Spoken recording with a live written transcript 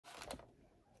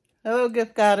Hello,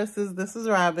 gift goddesses. This is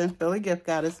Robin, Philly Gift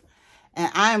Goddess,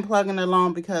 and I am plugging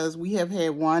along because we have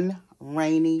had one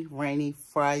rainy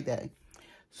Friday.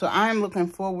 So I am looking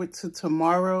forward to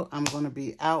tomorrow. I'm going to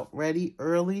be out ready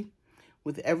early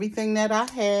with everything that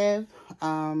I have.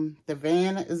 The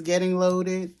van is getting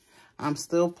loaded. I'm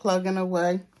still plugging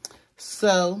away.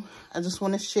 So I just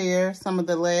want to share some of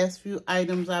the last few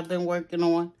items I've been working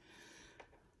on.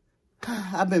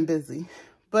 I've been busy,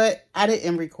 but I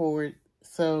didn't record.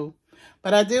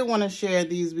 But I did want to share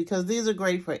these because these are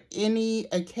great for any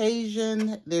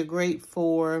occasion. They're great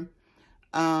for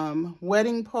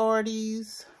wedding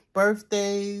parties,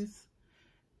 birthdays,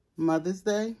 Mother's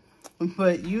Day,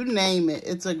 but you name it.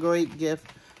 It's a great gift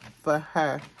for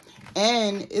her.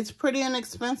 And it's pretty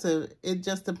inexpensive. It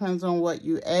just depends on what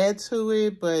you add to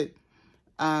it. But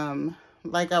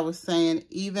like I was saying,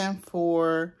 even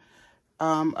for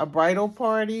a bridal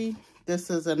party,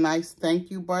 this is a nice thank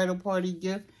you bridal party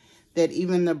gift that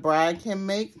even the bride can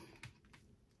make.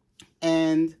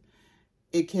 And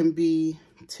it can be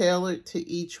tailored to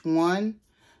each one.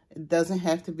 It doesn't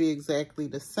have to be exactly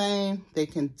the same. They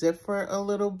can differ a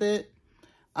little bit.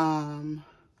 Again,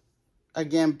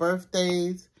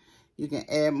 birthdays, you can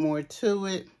add more to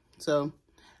it. So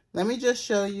let me just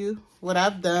show you what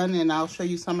I've done, and I'll show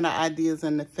you some of the ideas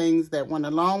and the things that went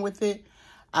along with it.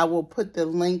 I will put the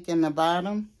link in the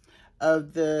bottom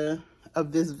of this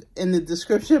in the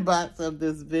description box of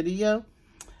this video.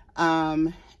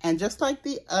 And just like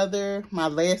my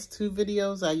last two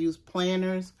videos, I used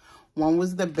planners. One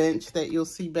was the bench that you'll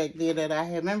see back there that I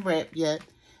haven't wrapped yet,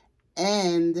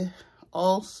 and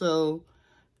also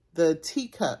the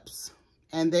teacups,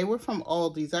 and they were from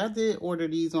Aldi's. I did order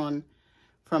these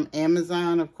from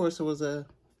Amazon. Of course, it was a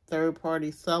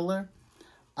third-party seller.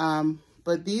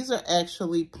 But these are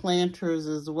actually planters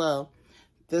as well.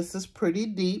 This is pretty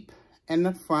deep in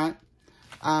the front,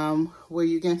 where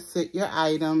you can sit your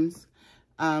items.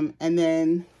 And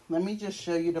then let me just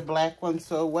show you the black one.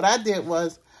 So what I did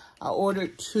was I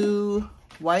ordered 2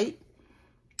 white,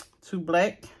 2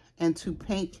 black, and 2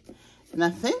 pink. And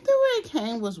I think the way it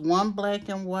came was 1 black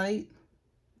and white.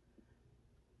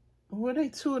 Or were they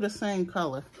 2 of the same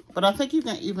color? But I think you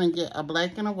can even get a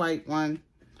black and a white one,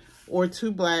 or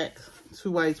 2 blacks,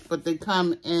 2 whites, but they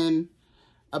come in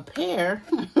a pair,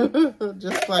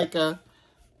 just like a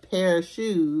pair of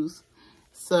shoes.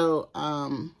 So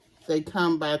they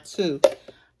come by 2.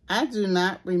 I do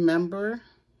not remember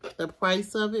the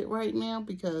price of it right now,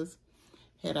 because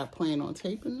had I planned on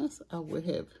taping this, I would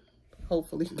have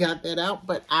hopefully got that out,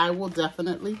 but I will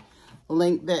definitely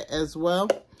link that as well.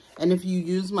 And if you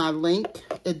use my link,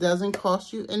 it doesn't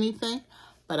cost you anything,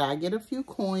 but I get a few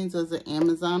coins as an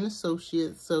Amazon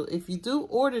associate. So if you do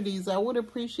order these, I would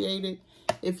appreciate it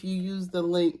if you use the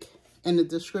link in the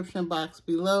description box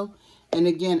below. And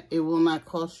again, it will not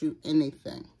cost you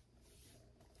anything.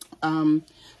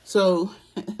 So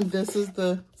this is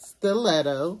the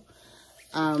Stilletto.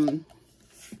 And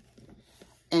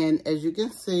as you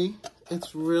can see,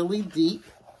 it's really deep.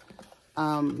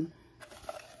 I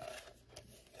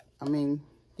mean,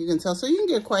 you can tell, so you can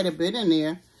get quite a bit in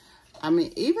there. I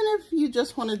mean, even if you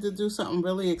just wanted to do something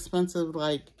really expensive,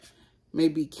 like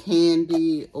maybe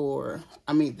candy, or,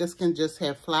 I mean, this can just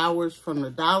have flowers from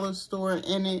the dollar store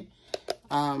in it,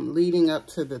 leading up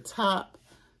to the top,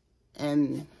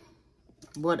 and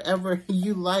whatever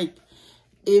you like.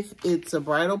 If it's a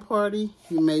bridal party,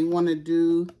 you may want to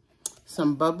do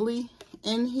some bubbly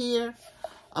in here,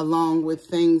 along with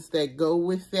things that go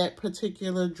with that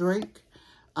particular drink.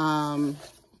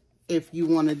 If you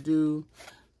want to do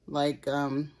like,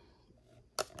 pina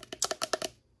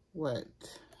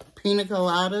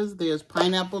coladas, there's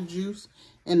pineapple juice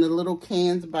in the little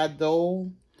cans by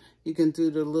Dole. You can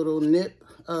do the little nip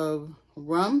of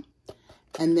rum,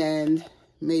 and then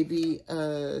maybe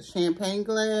a champagne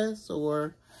glass,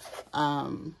 or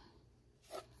a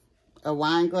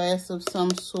wine glass of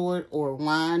some sort, or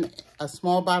wine, a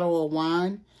small bottle of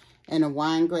wine, and a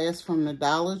wine glass from the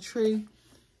Dollar Tree.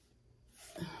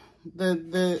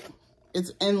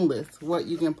 It's endless what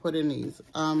you can put in these.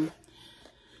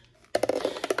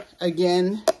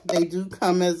 Again, they do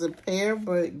come as a pair,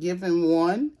 but given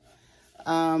one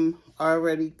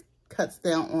already cuts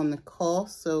down on the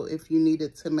cost. So if you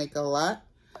needed to make a lot,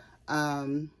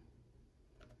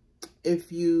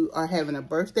 if you are having a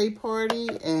birthday party,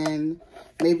 and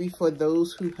maybe for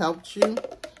those who helped you,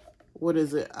 what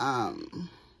is it? A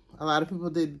lot of people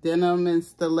did denim and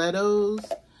stilettos.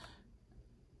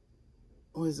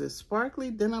 Was it sparkly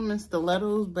denim and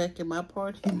stilettos back in my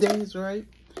party days, right?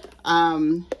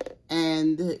 And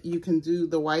you can do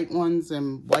the white ones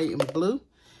and white and blue,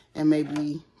 and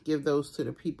maybe give those to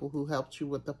the people who helped you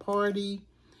with the party.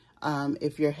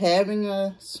 If you're having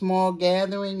a small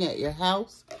gathering at your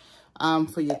house,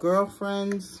 for your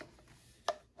girlfriends,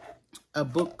 a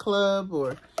book club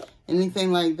or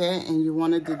anything like that, and you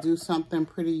wanted to do something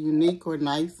pretty unique or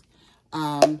nice,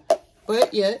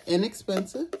 but yet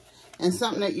inexpensive, and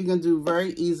something that you can do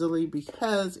very easily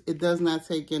because it does not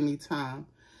take any time.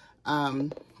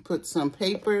 Put some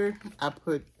paper. I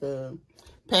put the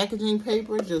packaging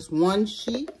paper, just one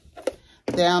sheet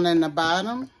down in the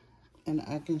bottom, and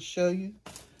I can show you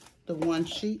the one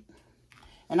sheet.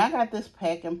 And I got this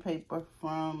packing paper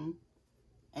from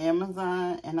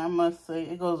Amazon, and I must say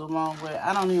it goes a long way.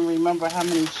 I don't even remember how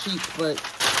many sheets, but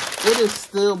it is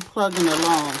still plugging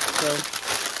along. So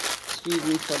excuse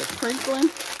me for the crinkling.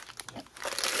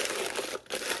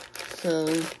 So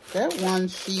that one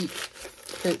sheet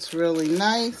fits really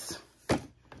nice.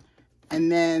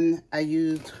 And then I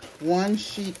used one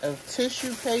sheet of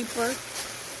tissue paper.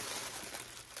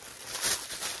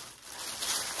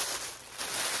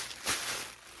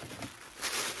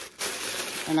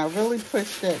 And I really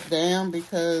push that down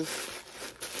because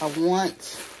I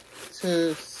want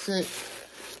to sit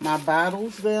my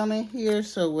bottles down in here.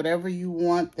 So whatever you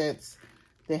want that's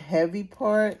the heavy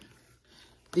part,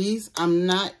 these I'm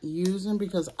not using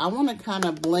because I want to kind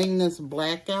of bling this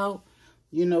black out,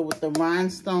 you know, with the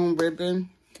rhinestone ribbon.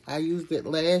 I used it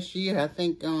last year, I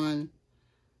think on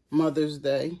Mother's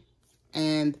Day.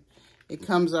 And it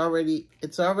comes already,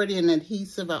 it's already an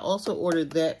adhesive. I also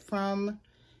ordered that from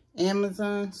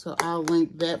Amazon, so I'll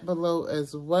link that below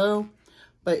as well.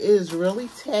 But it is really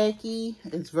tacky.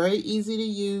 It's very easy to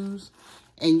use,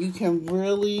 and you can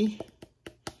really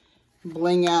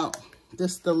bling out the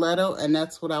stiletto, and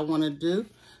that's what I want to do.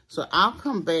 So I'll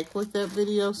come back with that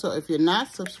video. So if you're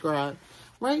not subscribed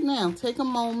right now, take a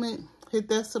moment, hit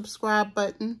that subscribe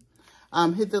button,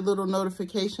 hit the little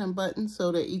notification button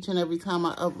so that each and every time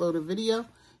I upload a video,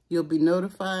 you'll be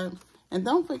notified. And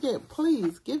don't forget,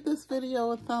 please give this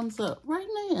video a thumbs up right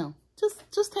now.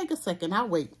 Just take a second. I'll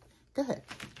wait. Go ahead.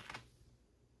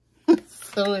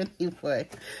 So anyway,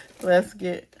 let's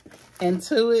get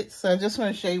into it. So I just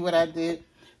want to show you what I did.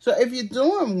 So if you're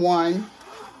doing one,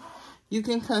 you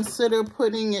can consider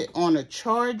putting it on a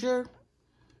charger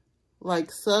like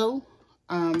so.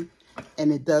 And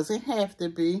it doesn't have to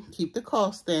be. Keep the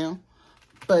cost down.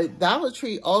 But Dollar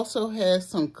Tree also has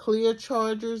some clear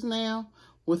chargers now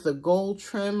with a gold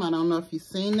trim. I don't know if you've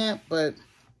seen that, but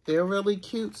they're really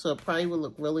cute, so it probably will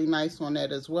look really nice on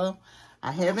that as well.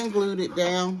 I haven't glued it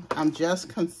down. I'm just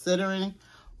considering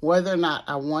whether or not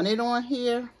I want it on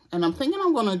here. And I'm thinking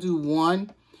I'm going to do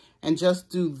one and just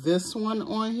do this one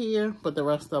on here, but the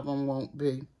rest of them won't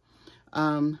be.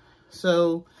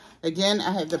 So, again,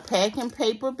 I have the packing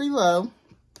paper below,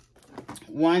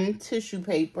 one tissue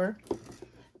paper,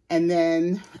 and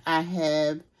then I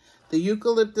have the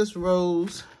Eucalyptus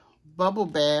Rose Bubble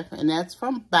Bath, and that's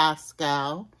from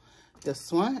Boscal,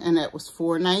 this one, and that was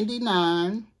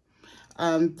 $4.99.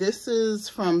 This is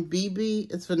from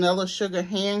BB. It's Vanilla Sugar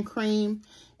Hand Cream,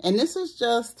 and this is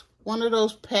just one of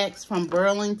those packs from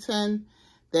Burlington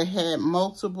that had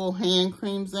multiple hand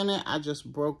creams in it. I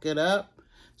just broke it up,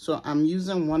 so I'm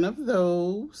using one of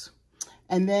those.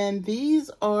 And then these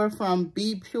are from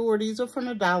Be Pure. These are from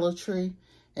the Dollar Tree,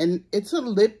 and it's a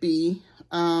lippy.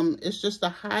 It's just a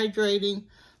hydrating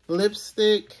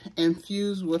lipstick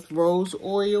infused with rose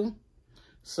oil.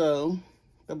 So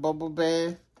the bubble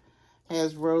bath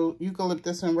has rose,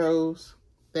 eucalyptus and rose.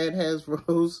 That has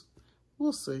rose.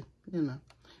 We'll see, you know.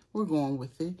 We're going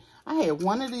with it. I had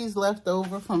one of these left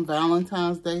over from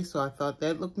Valentine's Day, so I thought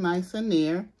that looked nice in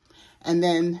there. And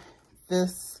then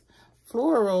this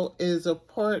floral is a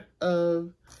part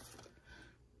of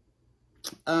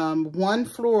one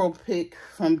floral pick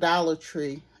from Dollar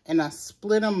Tree, and I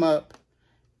split them up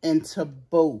into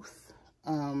both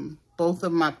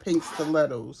of my pink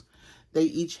stilettos. They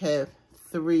each have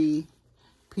 3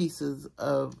 pieces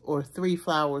of, or 3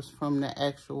 flowers from the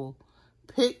actual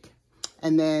pick.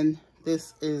 And then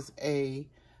this is a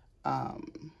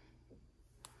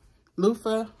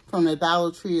loofah from the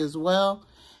Dollar Tree as well.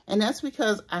 And that's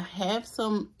because I have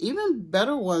some even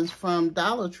better ones from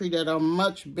Dollar Tree that are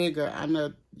much bigger. I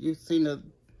know you've seen the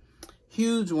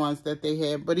huge ones that they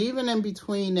have, but even in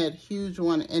between that huge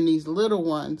one and these little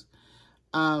ones,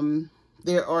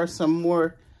 there are some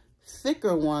more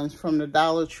thicker ones from the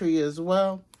Dollar Tree as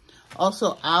well.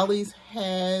 Also, Ollie's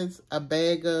has a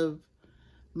bag of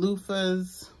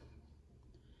loofahs,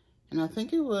 and I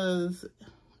think it was,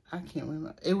 I can't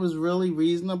remember. It was really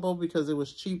reasonable because it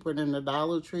was cheaper than the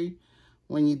Dollar Tree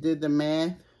when you did the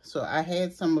math. So I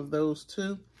had some of those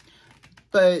too.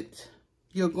 But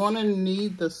you're going to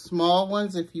need the small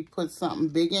ones if you put something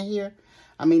big in here.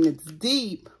 I mean, it's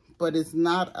deep, but it's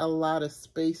not a lot of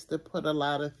space to put a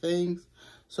lot of things.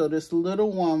 So this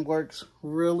little one works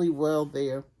really well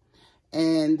there.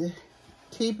 And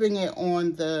keeping it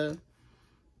on the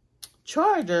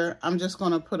charger, I'm just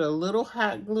going to put a little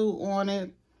hot glue on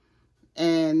it.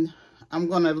 And I'm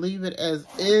going to leave it as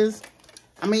is.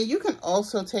 I mean, you can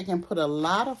also take and put a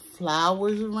lot of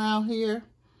flowers around here.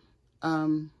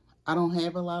 I don't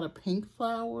have a lot of pink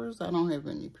flowers. I don't have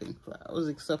any pink flowers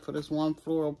except for this one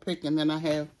floral pick. And then I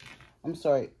have, I'm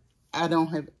sorry, I don't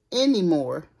have any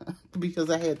more because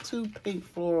I had 2 pink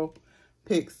floral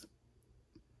picks.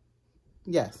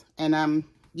 Yes, and I'm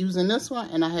using this one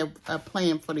and I have a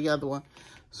plan for the other one.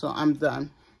 So I'm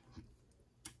done.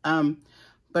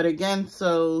 But again,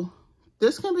 so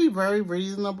this can be very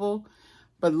reasonable,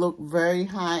 but look very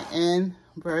high end,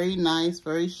 very nice,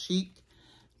 very chic,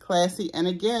 classy, and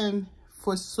again,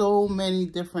 for so many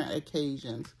different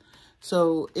occasions.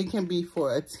 So it can be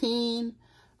for a teen,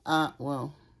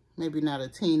 well, maybe not a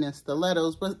teen in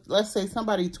stilettos, but let's say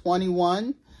somebody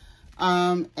 21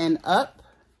 and up,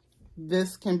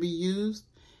 this can be used.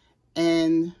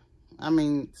 And I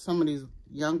mean, some of these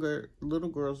younger little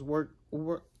girls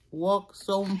walk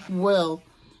so well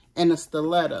in a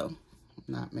stiletto.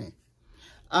 Not me.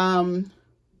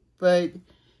 But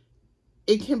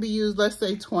it can be used, let's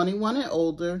say 21 and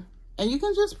older, and you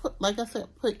can just put, like I said,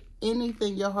 put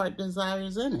anything your heart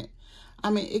desires in it.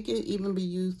 I mean, it can even be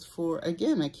used for,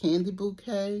 again, a candy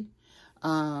bouquet,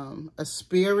 a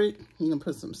spirit. You can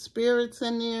put some spirits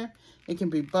in there. It can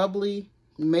be bubbly,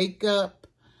 makeup,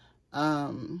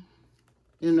 you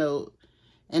know,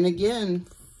 and again,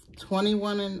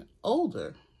 21 and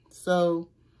older. So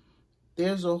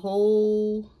there's a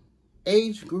whole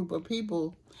age group of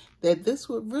people that this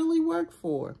would really work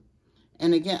for.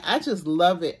 And again, I just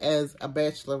love it as a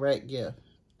bachelorette gift.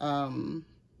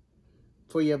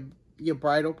 For your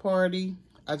bridal party,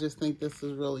 I just think this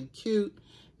is really cute.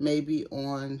 Maybe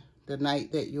on the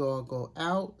night that you all go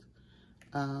out.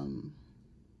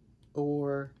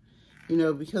 Or, you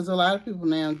know, because a lot of people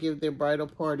now give their bridal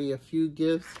party a few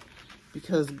gifts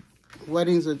because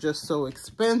weddings are just so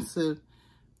expensive.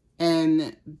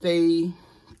 And they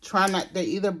try not, they're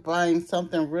either buying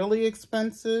something really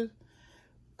expensive.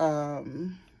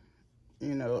 You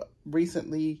know,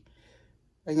 recently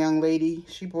a young lady,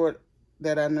 she bought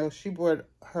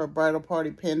her bridal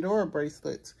party Pandora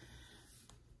bracelets,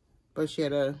 but she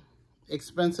had a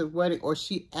expensive wedding, or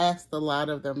she asked a lot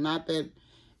of them. Not that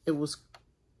it was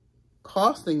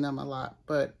costing them a lot,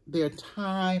 but their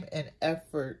time and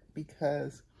effort,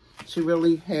 because she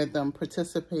really had them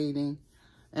participating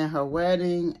in her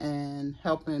wedding and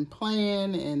helping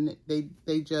plan, and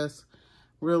they just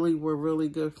really were really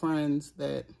good friends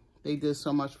that they did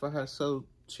so much for her. So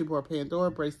she bought Pandora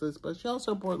bracelets, but she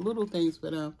also bought little things for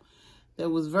them that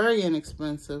was very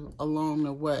inexpensive along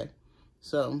the way.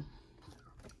 So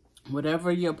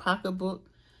whatever your pocketbook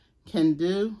can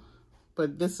do,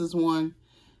 but this is one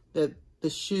that the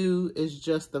shoe is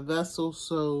just the vessel,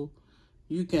 so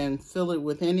you can fill it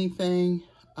with anything.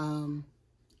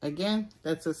 Again,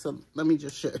 that's just let me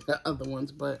just show you the other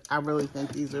ones, but I really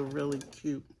think these are really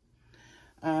cute.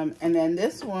 And then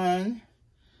this one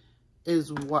is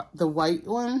the white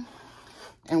one.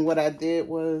 And what I did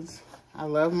was, I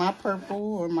love my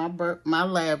purple or my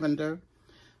lavender.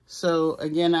 So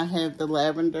again, I have the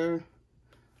lavender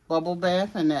bubble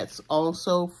bath, and that's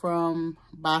also from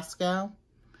Bosco.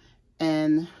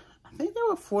 And I think they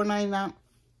were $4.99.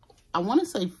 I want to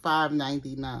say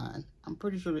 $5.99. I'm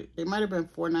pretty sure they might have been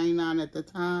 $4.99 at the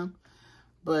time,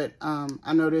 but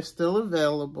I know they're still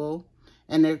available,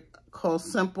 and they're called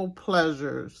Simple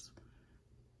Pleasures,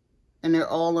 and they're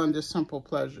all under Simple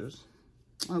Pleasures.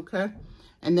 Okay,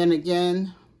 and then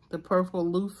again, the purple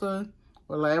loofah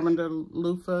or lavender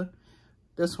loofah.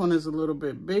 This one is a little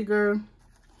bit bigger.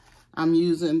 I'm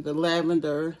using the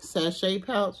lavender sachet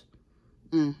pouch.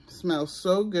 Smells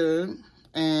so good,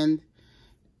 and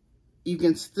you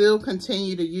can still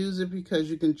continue to use it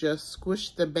because you can just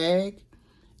squish the bag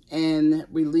and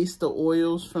release the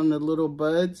oils from the little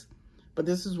buds. But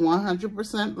this is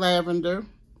 100% lavender.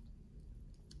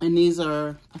 And these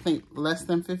are, I think, less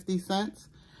than 50 cents.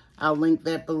 I'll link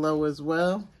that below as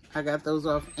well. I got those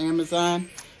off Amazon.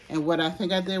 And what I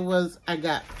think I did was I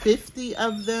got 50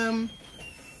 of them.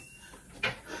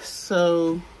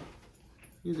 So,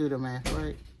 you do the math,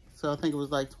 right? So I think it was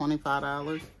like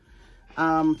 $25.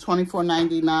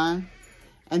 $24.99.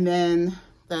 And then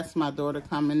that's my daughter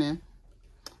coming in.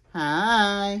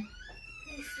 Hi.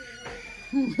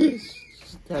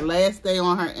 Her last day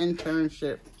on her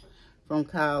internship from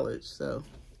college. So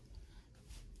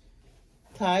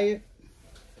tired?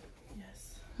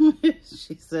 Yes.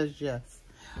 She says yes.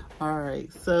 All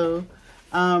right. So,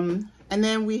 and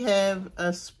then we have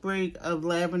a sprig of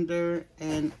lavender,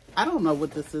 and I don't know what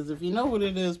this is. If you know what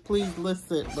it is, please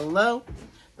list it below.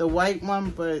 The white one,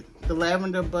 but the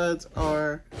lavender buds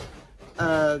are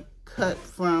cut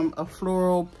from a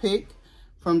floral pick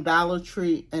from Dollar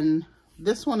Tree, and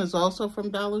this one is also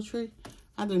from Dollar Tree.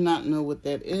 I do not know what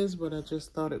that is, but I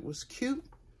just thought it was cute.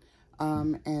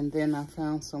 And then I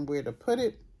found somewhere to put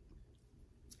it.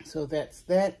 So that's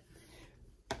that.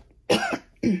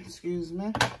 Excuse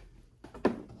me.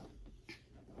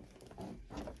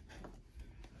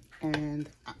 And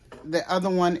the other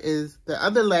one is, the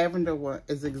other lavender one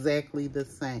is exactly the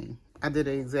same. I did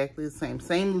it exactly the same.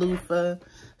 Same loofah,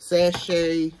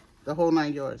 sachet, the whole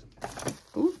 9 yards.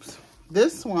 Oops.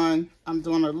 This one, I'm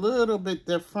doing a little bit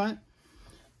different.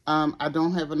 I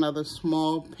don't have another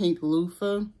small pink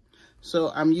loofah.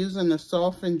 So I'm using the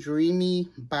Soft and Dreamy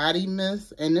Body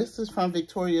Mist. And this is from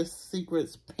Victoria's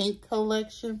Secret's Pink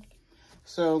Collection.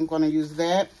 So I'm going to use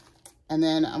that. And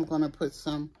then I'm going to put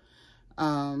some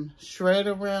shred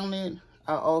around it.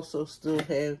 I also still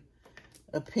have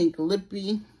a pink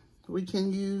lippy we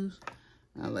can use.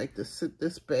 I like to sit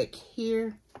this back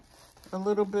here a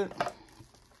little bit.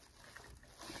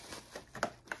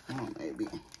 Oh, maybe.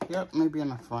 Yep, maybe in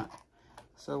the front.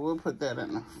 So we'll put that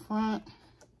in the front.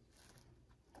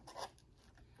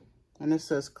 And it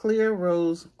says Clear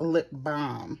Rose Lip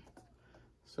Balm.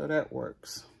 So that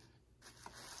works.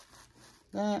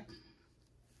 That.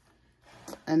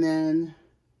 And then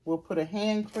we'll put a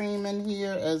hand cream in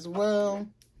here as well.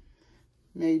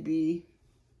 Maybe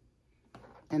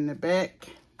in the back.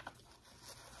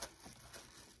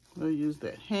 We'll use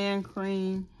that hand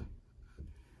cream.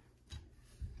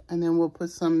 And then we'll put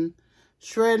some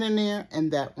shred in there, and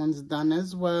that one's done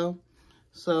as well.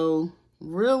 So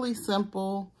really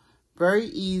simple, very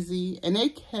easy, and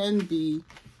it can be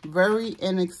very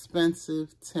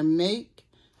inexpensive to make.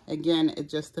 Again, it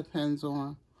just depends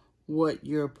on what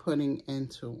you're putting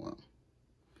into them.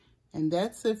 And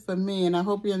that's it for me, and I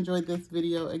hope you enjoyed this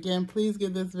video. Again, please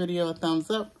give this video a thumbs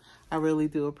up. I really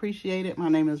do appreciate it. My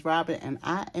name is Robin, and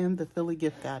I am the Philly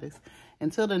Gift Goddess.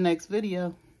 Until the next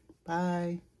video,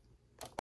 bye.